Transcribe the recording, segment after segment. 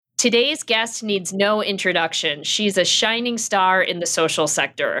Today's guest needs no introduction. She's a shining star in the social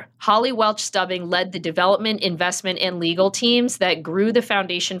sector. Holly Welch Stubbing led the development, investment, and legal teams that grew the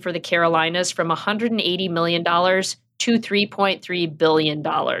foundation for the Carolinas from $180 million to $3.3 billion.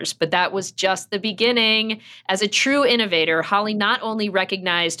 But that was just the beginning. As a true innovator, Holly not only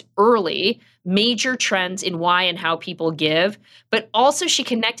recognized early major trends in why and how people give, but also she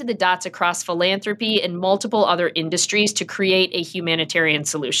connected the dots across philanthropy and multiple industries industries to create a humanitarian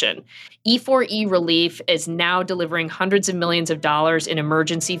solution. E4E Relief is now delivering hundreds of millions of dollars in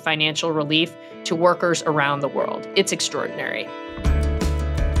emergency financial relief to workers around the world. It's extraordinary.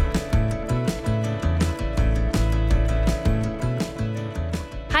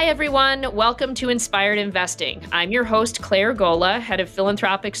 Hi, everyone. Welcome to Inspired Investing. I'm your host, Claire Gola, head of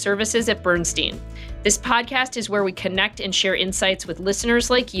philanthropic services at Bernstein. This podcast is where we connect and share insights with listeners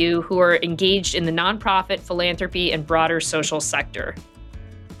like you who are engaged in the nonprofit, philanthropy, and broader social sector.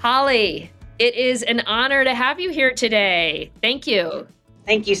 Holly, it is an honor to have you here today. Thank you.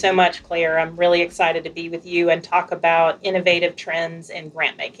 Thank you so much, Claire. I'm really excited to be with you and talk about innovative trends in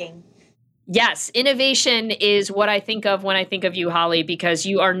grant making. Yes, innovation is what I think of when I think of you, Holly, because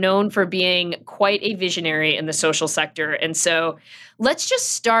you are known for being quite a visionary in the social sector. And so let's just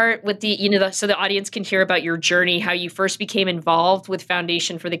start with so the audience can hear about your journey, how you first became involved with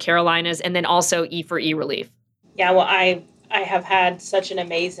Foundation for the Carolinas, and then also E4E Relief. Yeah, well, I have had such an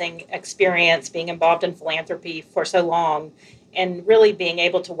amazing experience being involved in philanthropy for so long, and really being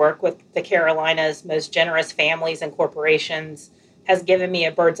able to work with the Carolinas' most generous families and corporations has given me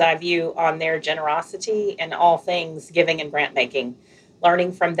a bird's eye view on their generosity and all things giving and grant making,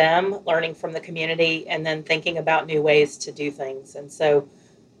 learning from them, learning from the community, and then thinking about new ways to do things. And so,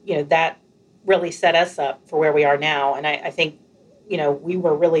 that really set us up for where we are now. And I think, we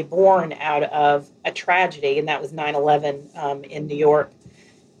were really born out of a tragedy, and that was 9/11 in New York.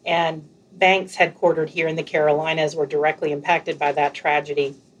 And banks headquartered here in the Carolinas were directly impacted by that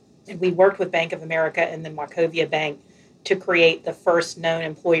tragedy. And we worked with Bank of America and then Wachovia Bank to create the first known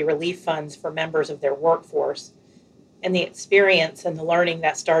employee relief funds for members of their workforce. And the experience and the learning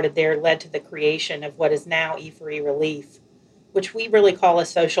that started there led to the creation of what is now E4E Relief, which we really call a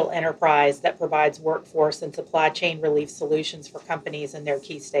social enterprise that provides workforce and supply chain relief solutions for companies and their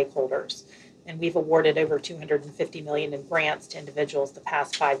key stakeholders. And we've awarded over $250 million in grants to individuals the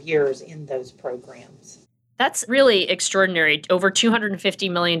past 5 years in those programs. That's really extraordinary. Over $250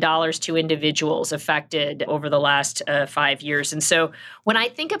 million to individuals affected over the last 5 years. And so when I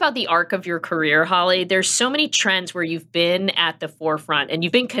think about the arc of your career, Holly, there's so many trends where you've been at the forefront and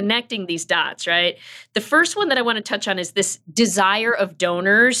you've been connecting these dots, right? The first one that I want to touch on is this desire of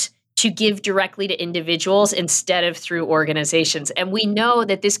donors to give directly to individuals instead of through organizations. And we know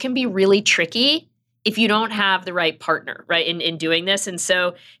that this can be really tricky if you don't have the right partner, right, in doing this. And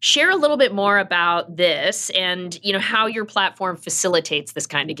so share a little bit more about this and, how your platform facilitates this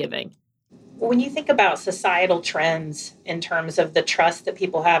kind of giving. Well, when you think about societal trends in terms of the trust that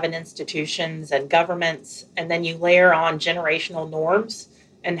people have in institutions and governments, and then you layer on generational norms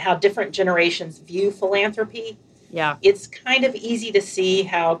and how different generations view philanthropy, it's kind of easy to see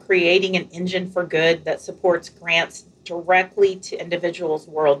how creating an engine for good that supports grants directly to individuals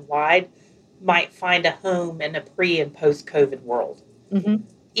worldwide might find a home in a pre- and post-COVID world. Mm-hmm.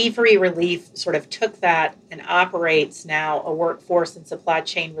 E4E Relief sort of took that and operates now a workforce and supply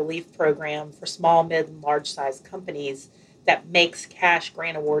chain relief program for small, mid, and large-sized companies that makes cash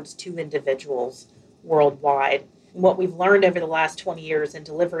grant awards to individuals worldwide. And what we've learned over the last 20 years in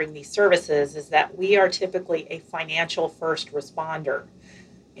delivering these services is that we are typically a financial first responder.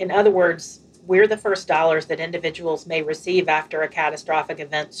 In other words, we're the first dollars that individuals may receive after a catastrophic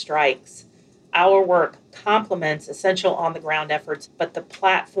event strikes. Our work complements essential on-the-ground efforts, but the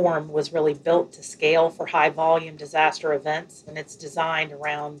platform was really built to scale for high-volume disaster events, and it's designed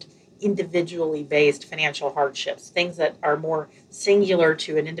around individually based financial hardships, things that are more singular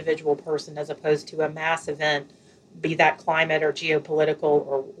to an individual person as opposed to a mass event, be that climate or geopolitical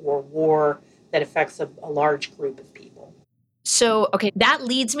or war that affects a large group of people. So, that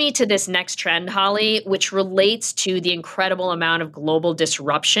leads me to this next trend, Holly, which relates to the incredible amount of global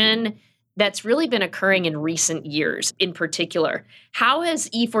disruption that's really been occurring in recent years. In particular, how has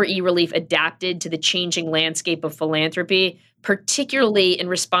E4E Relief adapted to the changing landscape of philanthropy, particularly in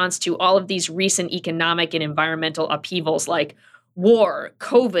response to all of these recent economic and environmental upheavals like war,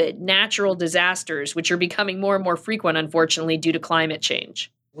 COVID, natural disasters, which are becoming more and more frequent, unfortunately, due to climate change?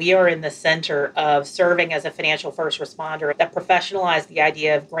 We are in the center of serving as a financial first responder that professionalized the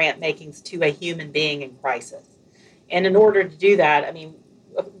idea of grant makings to a human being in crisis. And in order to do that,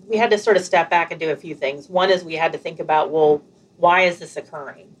 we had to sort of step back and do a few things. One is we had to think about, well, why is this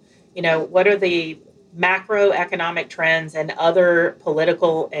occurring? What are the macroeconomic trends and other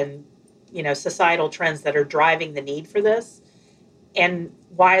political and, societal trends that are driving the need for this? And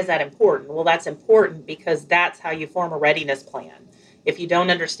why is that important? Well, that's important because that's how you form a readiness plan. If you don't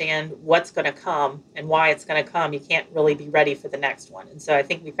understand what's going to come and why it's going to come, you can't really be ready for the next one. And so I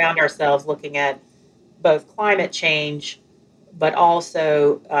think we found ourselves looking at both climate change, but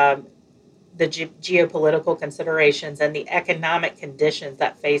also the geopolitical considerations and the economic conditions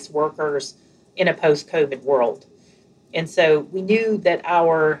that face workers in a post COVID world. And so we knew that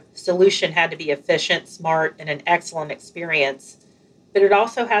our solution had to be efficient, smart, and an excellent experience, but it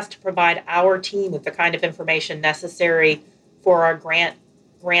also has to provide our team with the kind of information necessary for our grant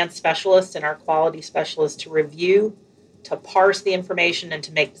specialists and our quality specialists to review, to parse the information, and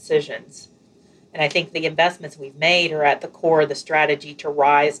to make decisions. And I think the investments we've made are at the core of the strategy to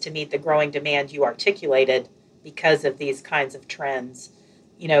rise to meet the growing demand you articulated because of these kinds of trends.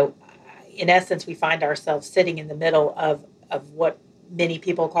 You know, in essence, we find ourselves sitting in the middle of what many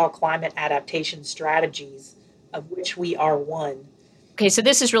people call climate adaptation strategies, of which we are one. Okay, so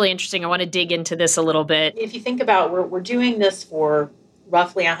this is really interesting. I want to dig into this a little bit. If you think about, we're doing this for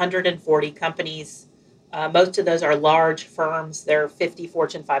roughly 140 companies. Most of those are large firms. There are 50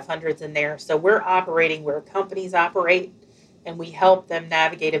 Fortune 500s in there. So we're operating where companies operate, and we help them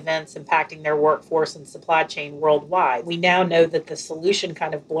navigate events impacting their workforce and supply chain worldwide. We now know that the solution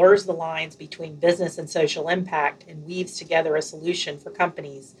kind of blurs the lines between business and social impact and weaves together a solution for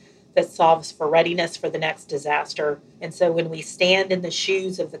companies that solves for readiness for the next disaster. And so when we stand in the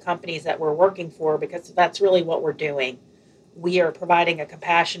shoes of the companies that we're working for, because that's really what we're doing, we are providing a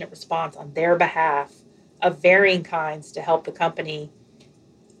compassionate response on their behalf of varying kinds to help the company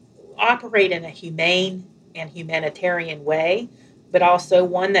operate in a humane and humanitarian way, but also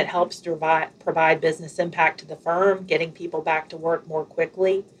one that helps to provide business impact to the firm, getting people back to work more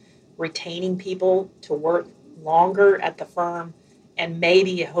quickly, retaining people to work longer at the firm, and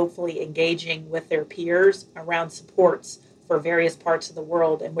maybe hopefully engaging with their peers around supports for various parts of the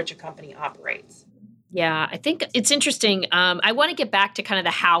world in which a company operates. Yeah, I think it's interesting. I want to get back to kind of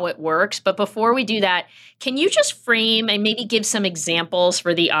the how it works, but before we do that, can you just frame and maybe give some examples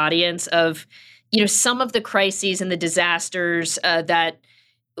for the audience of, some of the crises and the disasters that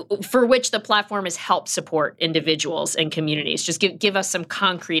for which the platform has helped support individuals and communities? Just give us some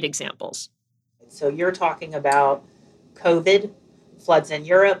concrete examples. So you're talking about COVID, floods in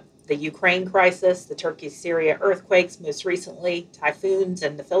Europe, the Ukraine crisis, the Turkey-Syria earthquakes, most recently, typhoons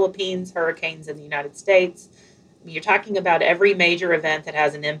in the Philippines, hurricanes in the United States. I mean, you're talking about every major event that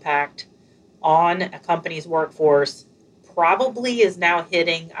has an impact on a company's workforce probably is now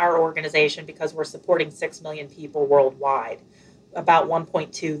hitting our organization because we're supporting 6 million people worldwide. About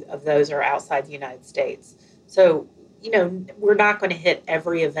 1.2 of those are outside the United States. So, we're not going to hit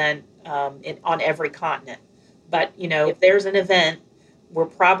every event on every continent. But, if there's an event, we're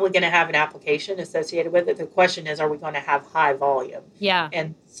probably going to have an application associated with it. The question is, are we going to have high volume? Yeah.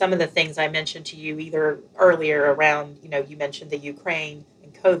 And some of the things I mentioned to you either earlier around, you mentioned the Ukraine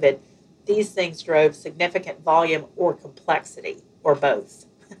and COVID, these things drove significant volume or complexity or both.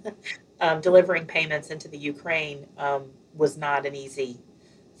 Delivering payments into the Ukraine was not an easy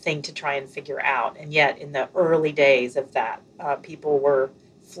thing to try and figure out. And yet in the early days of that, people were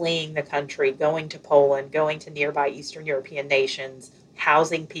fleeing the country, going to Poland, going to nearby Eastern European nations,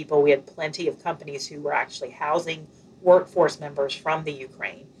 housing people. We had plenty of companies who were actually housing workforce members from the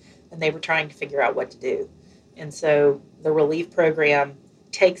Ukraine, and they were trying to figure out what to do. And so the relief program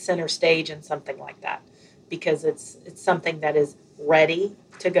takes center stage in something like that because it's something that is ready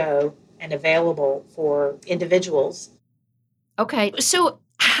to go and available for individuals. Okay. So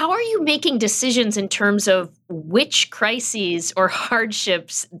how are you making decisions in terms of which crises or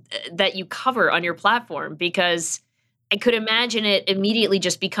hardships that you cover on your platform? Because I could imagine it immediately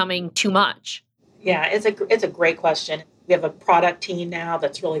just becoming too much. Yeah, it's a great question. We have a product team now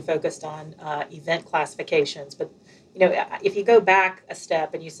that's really focused on event classifications. But if you go back a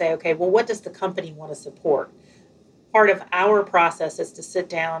step and you say, okay, well, what does the company want to support? Part of our process is to sit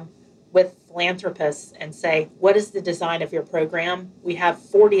down with philanthropists and say, what is the design of your program? We have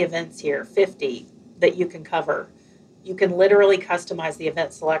 40 events here, 50 that you can cover. You can literally customize the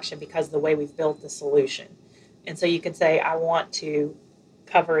event selection because of the way we've built the solution. And so you can say, I want to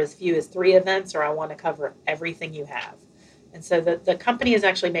cover as few as 3 events, or I want to cover everything you have. And so the company is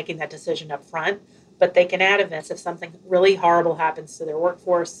actually making that decision up front, but they can add events if something really horrible happens to their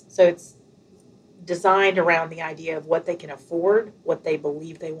workforce. So it's designed around the idea of what they can afford, what they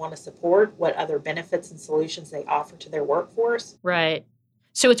believe they want to support, what other benefits and solutions they offer to their workforce. Right.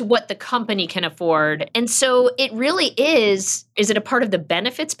 So it's what the company can afford. And so it really is it a part of the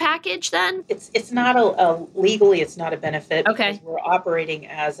benefits package then? It's not a legally, it's not a benefit because Okay. we're operating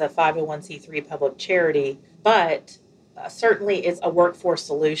as a 501c3 public charity, but certainly it's a workforce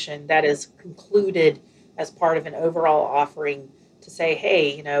solution that is concluded as part of an overall offering to say,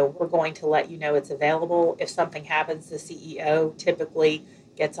 hey, we're going to let you know it's available. If something happens, the CEO typically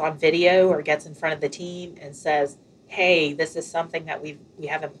gets on video or gets in front of the team and says, hey, this is something that we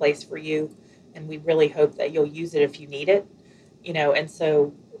have in place for you, and we really hope that you'll use it if you need it. And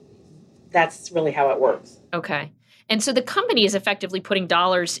so that's really how it works. Okay. And so the company is effectively putting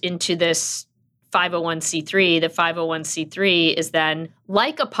dollars into this 501c3. The 501c3 is then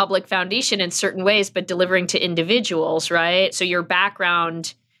like a public foundation in certain ways, but delivering to individuals, right? So your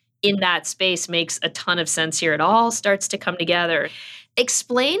background in that space makes a ton of sense here. It all starts to come together.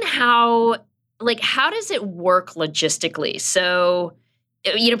 Explain how does it work logistically? So,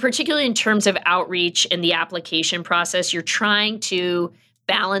 particularly in terms of outreach and the application process, you're trying to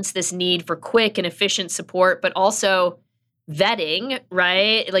balance this need for quick and efficient support, but also vetting,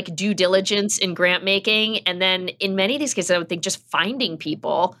 right? Like due diligence in grant making. And then in many of these cases, I would think just finding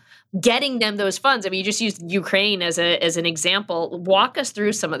people, getting them those funds. I mean, you just used Ukraine as an example. Walk us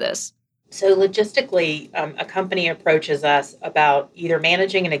through some of this. So logistically, a company approaches us about either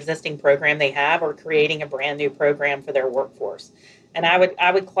managing an existing program they have or creating a brand new program for their workforce. And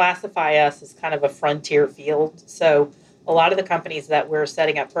I would classify us as kind of a frontier field. So a lot of the companies that we're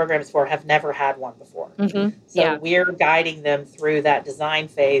setting up programs for have never had one before. So Yeah. we're guiding them through that design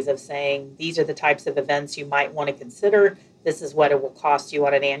phase of saying, these are the types of events you might want to consider. This is what it will cost you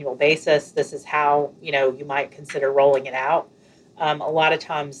on an annual basis. This is how, you might consider rolling it out. A lot of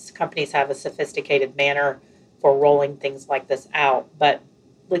times companies have a sophisticated manner for rolling things like this out, but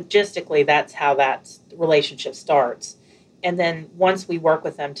logistically, that's how that relationship starts. And then once we work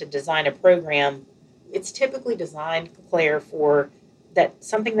with them to design a program, it's typically designed, Claire, for that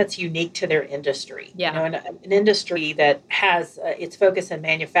something that's unique to their industry. Yeah. An industry that has its focus in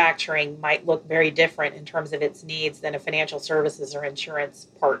manufacturing might look very different in terms of its needs than a financial services or insurance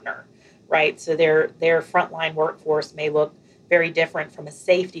partner, right? So their frontline workforce may look very different from a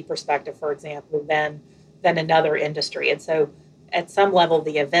safety perspective, for example, than another industry. And so at some level,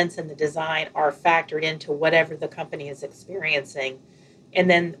 the events and the design are factored into whatever the company is experiencing. And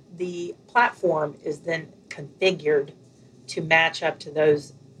then the platform is then configured to match up to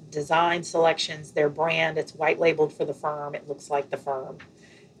those design selections, their brand. It's white labeled for the firm. It looks like the firm.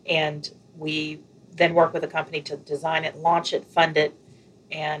 And we then work with a company to design it, launch it, fund it.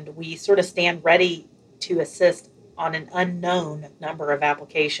 And we sort of stand ready to assist on an unknown number of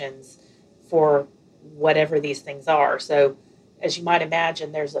applications for whatever these things are. So as you might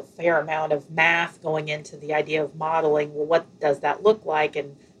imagine, there's a fair amount of math going into the idea of modeling. Well, what does that look like,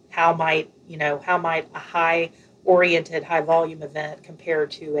 and how might a high-oriented, high-volume event compare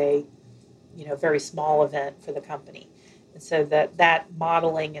to a very small event for the company? And so that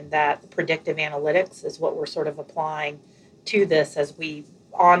modeling and that predictive analytics is what we're sort of applying to this as we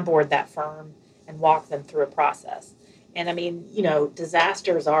onboard that firm and walk them through a process. And I mean,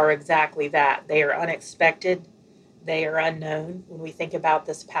 disasters are exactly that. They are unexpected. They are unknown. When we think about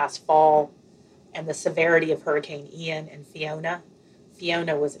this past fall and the severity of Hurricane Ian and Fiona,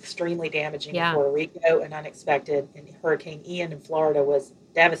 Fiona was extremely damaging in Puerto Rico and unexpected, and Hurricane Ian in Florida was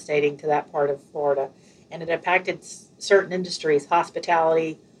devastating to that part of Florida. And it impacted certain industries,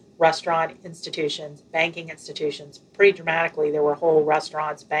 hospitality, restaurant institutions, banking institutions, pretty dramatically. There were whole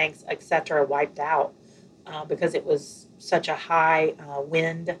restaurants, banks, etc., wiped out because it was such a high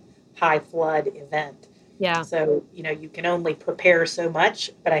wind, high flood event. Yeah. So, you can only prepare so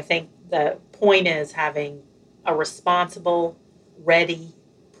much, but I think the point is having a responsible, ready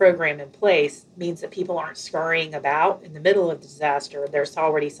program in place means that people aren't scurrying about in the middle of the disaster. There's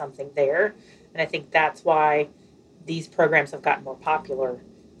already something there. And I think that's why these programs have gotten more popular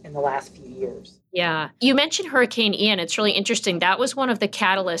in the last few years. Yeah. You mentioned Hurricane Ian. It's really interesting. That was one of the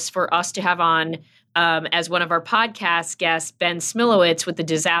catalysts for us to have on as one of our podcast guests, Ben Smilowitz, with the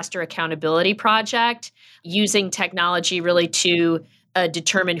Disaster Accountability Project, using technology really to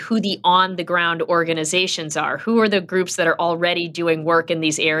determine who the on-the-ground organizations are. Who are the groups that are already doing work in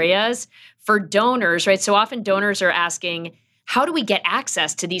these areas for donors, right? So often donors are asking, how do we get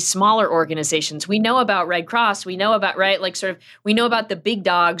access to these smaller organizations? We know about Red Cross, we know about, right, like sort of, we know about the big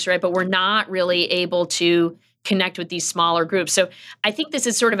dogs, right, but we're not really able to connect with these smaller groups. So I think this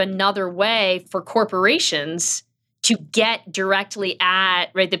is sort of another way for corporations to get directly at,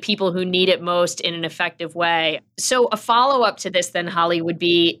 right, the people who need it most in an effective way. So a follow-up to this then, Holly, would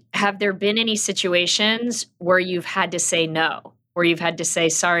be, have there been any situations where you've had to say no? where you've had to say,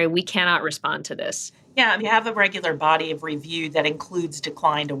 sorry, we cannot respond to this? Yeah, you have a regular body of review that includes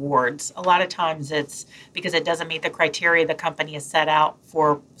declined awards. A lot of times it's because it doesn't meet the criteria the company has set out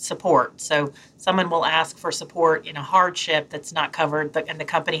for support. So someone will ask for support in a hardship that's not covered, and the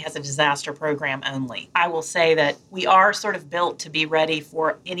company has a disaster program only. I will say that we are sort of built to be ready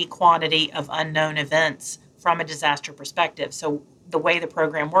for any quantity of unknown events from a disaster perspective. So the way the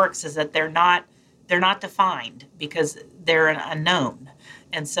program works is that they're not defined because they're an unknown.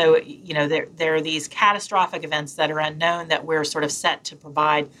 And so, there are these catastrophic events that are unknown that we're sort of set to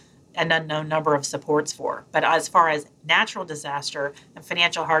provide an unknown number of supports for. But as far as natural disaster and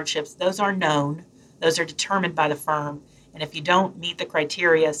financial hardships, those are known. Those are determined by the firm. And if you don't meet the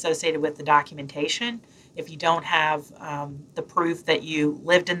criteria associated with the documentation, if you don't have the proof that you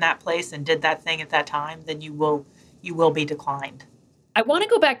lived in that place and did that thing at that time, then you will be declined. I want to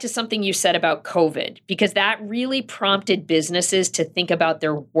go back to something you said about COVID, because that really prompted businesses to think about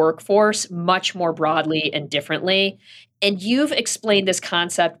their workforce much more broadly and differently. And you've explained this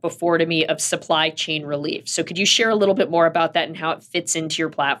concept before to me of supply chain relief. So could you share a little bit more about that and how it fits into your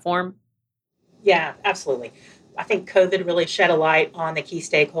platform? Yeah, absolutely. I think COVID really shed a light on the key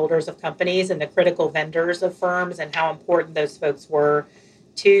stakeholders of companies and the critical vendors of firms and how important those folks were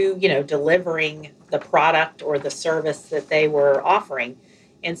to, delivering the product or the service that they were offering.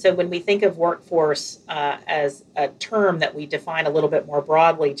 And so when we think of workforce as a term that we define a little bit more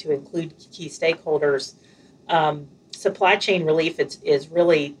broadly to include key stakeholders, supply chain relief is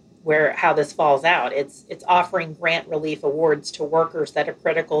really how this falls out. It's offering grant relief awards to workers that are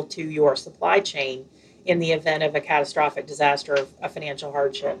critical to your supply chain in the event of a catastrophic disaster or a financial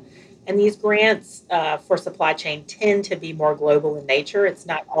hardship. And these grants for supply chain tend to be more global in nature. It's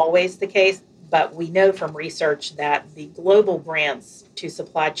not always the case, but we know from research that the global grants to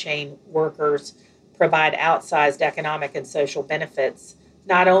supply chain workers provide outsized economic and social benefits,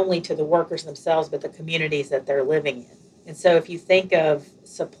 not only to the workers themselves, but the communities that they're living in. And so if you think of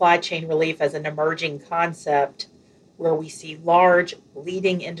supply chain relief as an emerging concept where we see large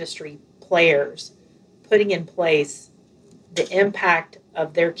leading industry players putting in place the impact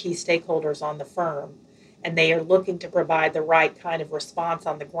of their key stakeholders on the firm, and they are looking to provide the right kind of response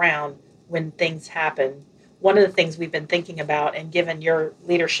on the ground when things happen. One of the things we've been thinking about, and given your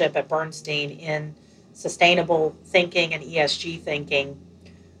leadership at Bernstein in sustainable thinking and ESG thinking,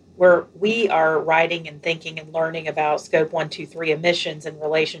 where we are writing and thinking and learning about scope 1, 2, 3 emissions in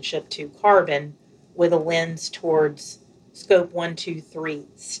relationship to carbon with a lens towards scope 1, 2, 3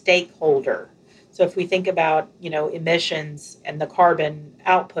 stakeholder. So if we think about, emissions and the carbon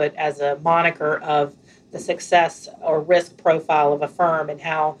output as a moniker of the success or risk profile of a firm and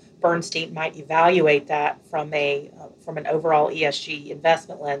how Bernstein might evaluate that from an overall ESG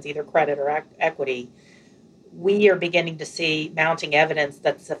investment lens, either credit or equity, we are beginning to see mounting evidence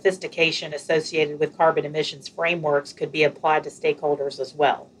that the sophistication associated with carbon emissions frameworks could be applied to stakeholders as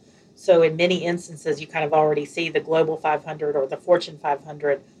well. So in many instances, you kind of already see the Global 500 or the Fortune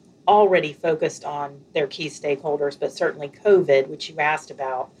 500 already focused on their key stakeholders, but certainly COVID, which you asked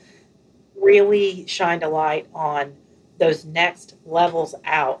about, really shined a light on those next levels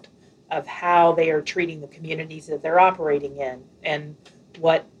out of how they are treating the communities that they're operating in and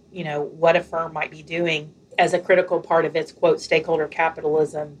what a firm might be doing as a critical part of its, quote, stakeholder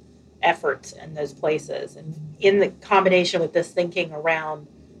capitalism efforts in those places. And in the combination with this thinking around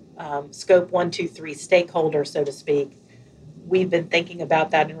scope 1, 2, 3 stakeholder, so to speak, we've been thinking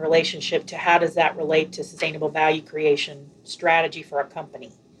about that in relationship to how does that relate to sustainable value creation strategy for a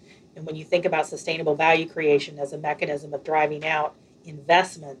company. And when you think about sustainable value creation as a mechanism of driving out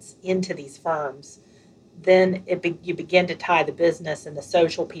investments into these firms, then you begin to tie the business and the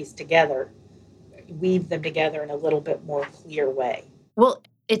social piece together, weave them together in a little bit more clear way. Well,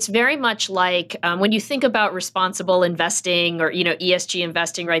 it's very much like when you think about responsible investing or, ESG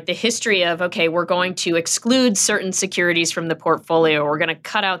investing, right? The history of, okay, we're going to exclude certain securities from the portfolio. We're going to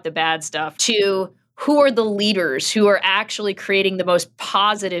cut out the bad stuff to who are the leaders who are actually creating the most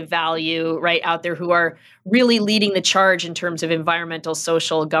positive value right out there, who are really leading the charge in terms of environmental,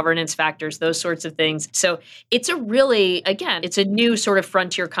 social, governance factors, those sorts of things. So it's it's a new sort of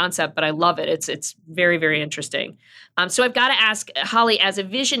frontier concept, but I love it. It's very, very interesting. So I've got to ask, Holly, as a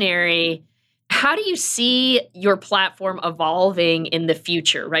visionary, how do you see your platform evolving in the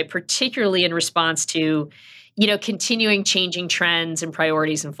future, right? Particularly in response to, continuing changing trends and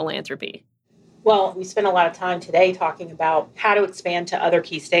priorities in philanthropy? Well, we spent a lot of time today talking about how to expand to other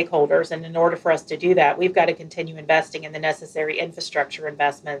key stakeholders. And in order for us to do that, we've got to continue investing in the necessary infrastructure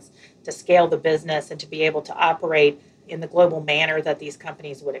investments to scale the business and to be able to operate in the global manner that these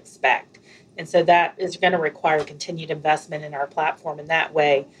companies would expect. And so that is going to require continued investment in our platform in that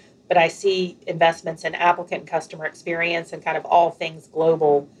way. But I see investments in applicant and customer experience and kind of all things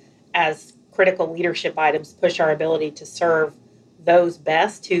global as critical leadership items push our ability to serve those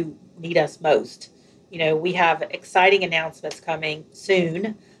best who need us most. We have exciting announcements coming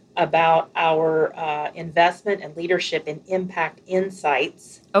soon about our investment and leadership in Impact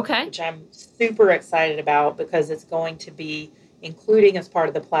Insights, Okay. which I'm super excited about because it's going to be including as part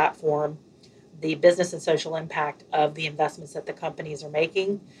of the platform the business and social impact of the investments that the companies are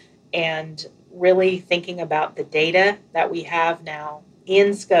making, and really thinking about the data that we have now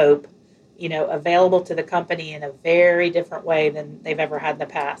in scope, available to the company in a very different way than they've ever had in the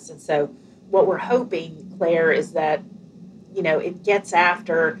past. And so what we're hoping, Claire, is that, it gets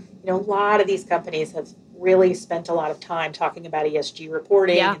after, a lot of these companies have really spent a lot of time talking about ESG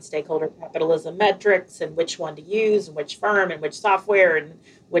reporting and stakeholder capitalism metrics and which one to use and which firm and which software and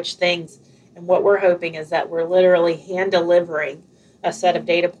which things. And what we're hoping is that we're literally hand delivering a set of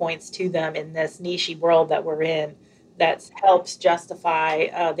data points to them in this niche world that we're in that helps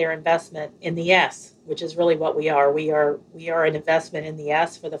justify their investment in the S, which is really what we are. We are an investment in the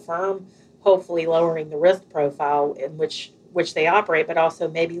S for the firm, hopefully lowering the risk profile in which they operate, but also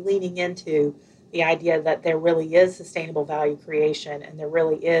maybe leaning into the idea that there really is sustainable value creation and there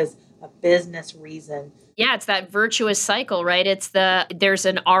really is a business reason. Yeah, it's that virtuous cycle, right? There's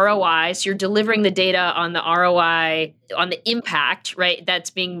an ROI, so you're delivering the data on the ROI, on the impact, right, that's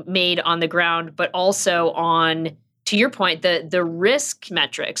being made on the ground, but also on, to your point, the risk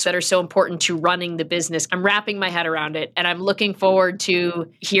metrics that are so important to running the business. I'm wrapping my head around it, and I'm looking forward to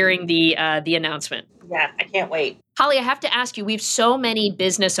hearing the announcement. Yeah, I can't wait. Holly, I have to ask you, we have so many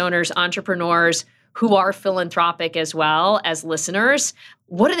business owners, entrepreneurs who are philanthropic as well as listeners.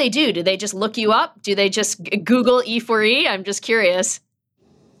 What do they do? Do they just look you up? Do they just Google E4E? I'm just curious.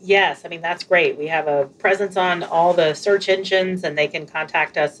 Yes, that's great. We have a presence on all the search engines, and they can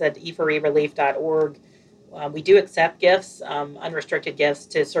contact us at e4erelief.org. We do accept gifts, unrestricted gifts,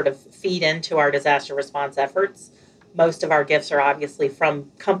 to sort of feed into our disaster response efforts. Most of our gifts are obviously from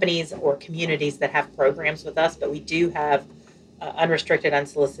companies or communities that have programs with us, but we do have unrestricted,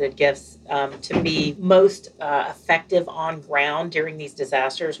 unsolicited gifts to be most effective on ground during these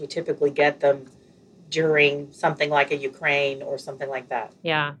disasters. We typically get them during something like a Ukraine or something like that.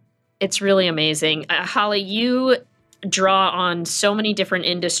 Yeah, it's really amazing. Holly, you draw on so many different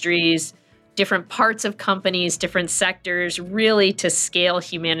industries, different parts of companies, different sectors, really to scale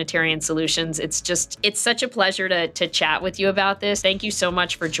humanitarian solutions. It's such a pleasure to chat with you about this. Thank you so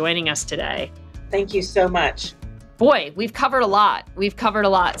much for joining us today. Thank you so much. Boy, we've covered a lot.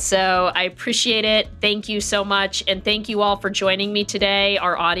 So I appreciate it. Thank you so much. And thank you all for joining me today,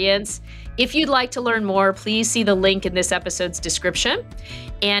 our audience. If you'd like to learn more, please see the link in this episode's description.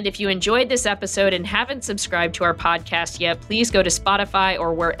 And if you enjoyed this episode and haven't subscribed to our podcast yet, please go to Spotify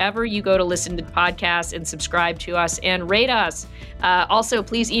or wherever you go to listen to podcasts and subscribe to us and rate us. Also,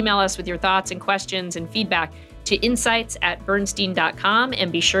 please email us with your thoughts and questions and feedback to insights@bernstein.com,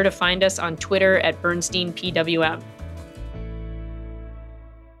 and be sure to find us on Twitter @BernsteinPWM.